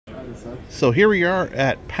So here we are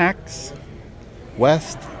at PAX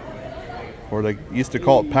West, or they used to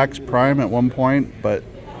call it PAX Prime at one point, but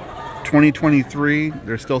 2023,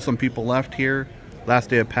 there's still some people left here. Last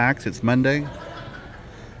day of PAX, it's Monday.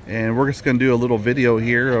 And we're just gonna do a little video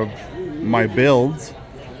here of my builds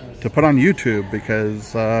to put on YouTube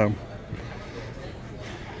because I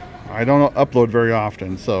don't upload very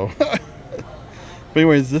often, so. But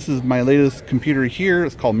anyways, this is my latest computer here.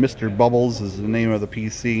 It's called Mr. Bubbles is the name of the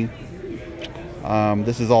PC.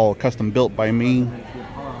 This is all custom built by me.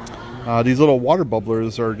 These little water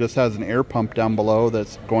bubblers just has an air pump down below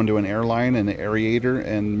that's going to an air line and an aerator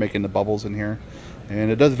and making the bubbles in here. And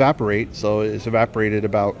it does evaporate, so it's evaporated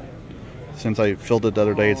about, since I filled it the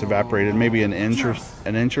other day, it's evaporated maybe an inch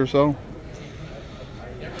or so.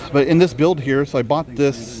 But in this build here, so I bought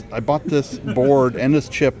this board and this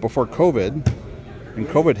chip before COVID. And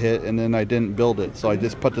COVID hit, and then I didn't build it, so I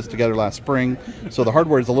just put this together last spring. So the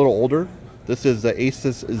hardware is a little older. This is the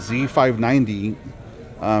Asus Z590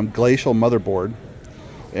 glacial motherboard,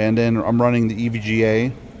 and then I'm running the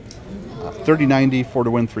EVGA 3090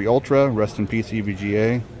 4-to-Win 3 Ultra. Rest in peace,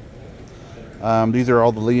 EVGA. These are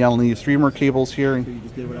all the Lee streamer cables here.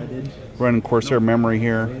 Running Corsair memory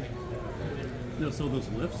here.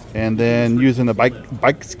 And then using the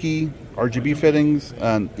BYOC RGB fittings,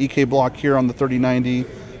 an EK block here on the 3090,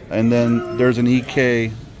 and then there's an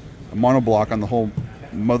EK monoblock on the whole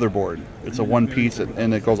motherboard. It's a one piece,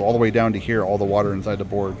 and it goes all the way down to here, all the water inside the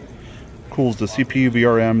board. Cools the CPU,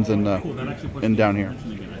 VRMs, and down here.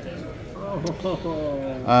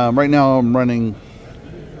 Right now I'm running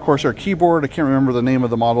Corsair keyboard. I can't remember the name of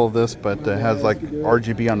the model of this, but it has like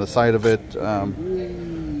RGB on the side of it.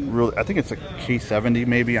 Really, I think it's a K70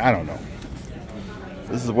 maybe, I don't know.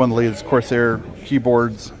 This is one of the latest Corsair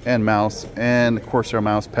keyboards and mouse, and Corsair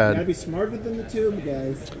mouse pad. Gotta be smarter than the tube,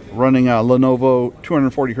 guys. Running a Lenovo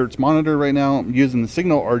 240 hertz monitor right now. I'm using the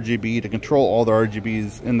Signal RGB to control all the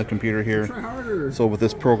RGBs in the computer here. Try harder. So with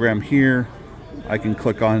this program here, I can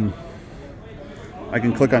click on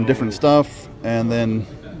different stuff and then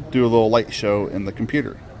do a little light show in the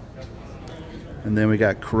computer. And then we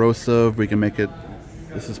got corrosive. We can make it.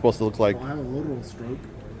 This is supposed to look like, I have a little stroke.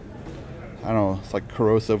 I don't know, it's like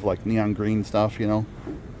corrosive, like neon green stuff, you know.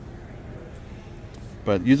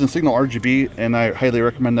 But using Signal RGB, and I highly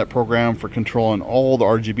recommend that program for controlling all the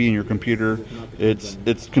RGB in your computer. It's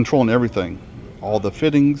controlling everything. All the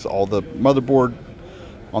fittings, all the motherboard,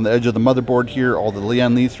 on the edge of the motherboard here, all the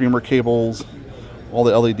Lee streamer cables, all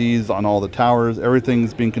the LEDs on all the towers,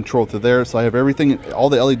 everything's being controlled through there. So I have everything, all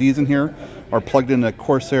the LEDs in here are plugged into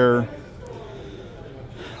Corsair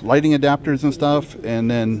lighting adapters and stuff, and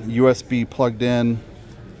then USB plugged in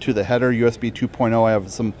to the header, USB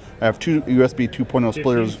 2.0. I have two USB 2.0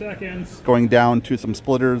 splitters going down to some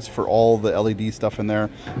splitters for all the LED stuff in there.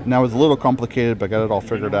 Now it's a little complicated, but I got it all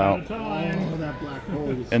figured out.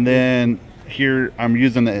 And then here I'm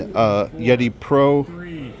using the Yeti Pro,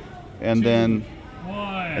 and then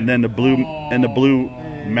the blue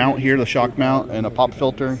mount here, the shock mount, and a pop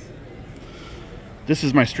filter. This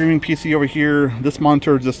is my streaming PC over here. This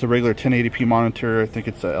monitor is just a regular 1080p monitor. I think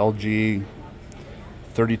it's a LG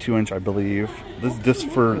 32-inch, I believe. This is just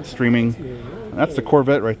for streaming. And that's the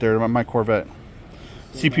Corvette right there, my Corvette.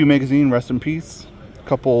 CPU magazine, rest in peace. A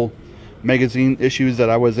couple magazine issues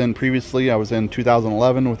that I was in previously. I was in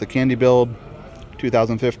 2011 with the Candy build,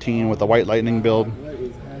 2015 with the White Lightning build.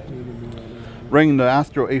 Running the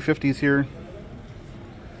Astro A50s here.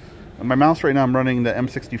 And my mouse right now, I'm running the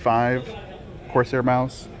M65 Corsair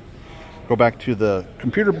mouse. Go back to the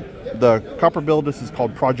computer, the copper build. This is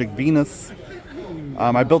called Project Venus.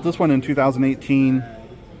 I built this one in 2018,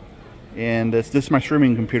 and this is my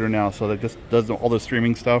streaming computer now, so that just does all the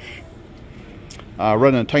streaming stuff.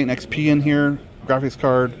 Running a Titan XP in here, graphics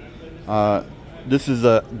card. This is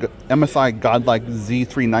a MSI Godlike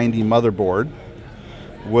Z390 motherboard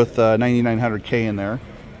with 9900K in there.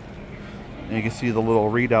 And you can see the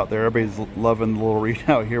little readout there. Everybody's loving the little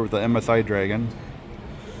readout here with the MSI Dragon.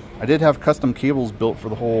 I did have custom cables built for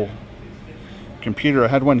the whole computer. I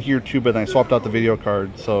had one here too, but I swapped out the video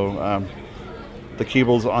card. So the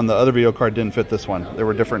cables on the other video card didn't fit this one. They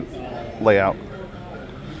were different layout.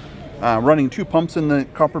 Running two pumps in the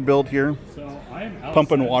copper build here.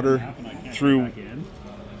 Pumping water through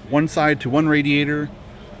one side to one radiator,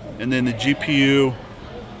 and then the GPU.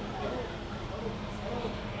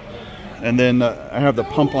 And then I have the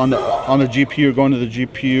pump on the GPU going to the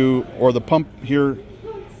GPU, or the pump here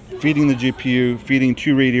feeding the GPU, feeding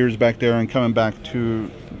two radiators back there, and coming back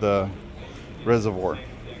to the reservoir.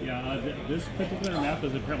 Yeah, this particular map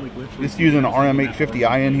is apparently glitched. Just using an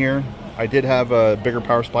RM850i in here. I did have a bigger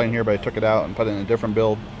power supply in here, but I took it out and put it in a different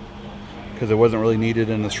build. because it wasn't really needed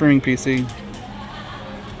in the streaming PC.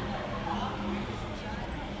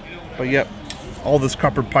 But yep, all this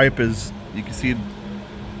copper pipe is, you can see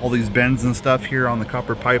all these bends and stuff here on the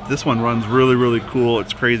copper pipe. This one runs really, really cool.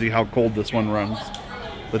 It's crazy how cold this one runs.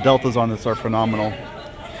 The deltas on this are phenomenal.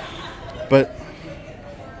 But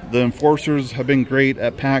the enforcers have been great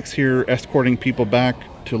at PAX here, escorting people back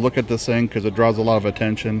to look at this thing because it draws a lot of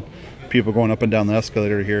attention. People going up and down the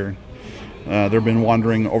escalator here. They've been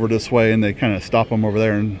wandering over this way and they kind of stop them over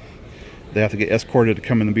there and they have to get escorted to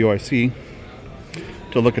come in the BYOC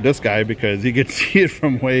to look at this guy because he gets see it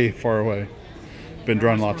from way far away. Been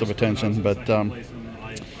drawing lots of attention, but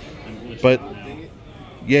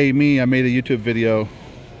yay me, I made a YouTube video. If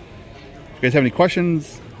you guys have any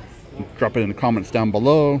questions, drop it in the comments down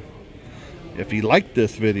below. If you like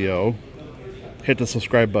this video, hit the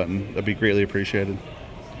subscribe button. That'd be greatly appreciated.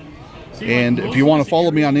 And if you want to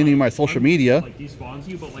follow me on any of my social media, these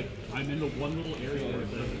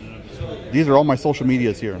are all my social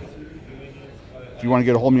medias here. If you want to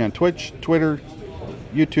get a hold of me on Twitch, Twitter,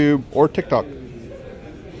 YouTube, or TikTok,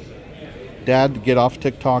 Dad Get Off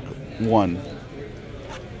TikTok 1.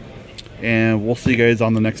 And we'll see you guys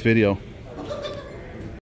on the next video.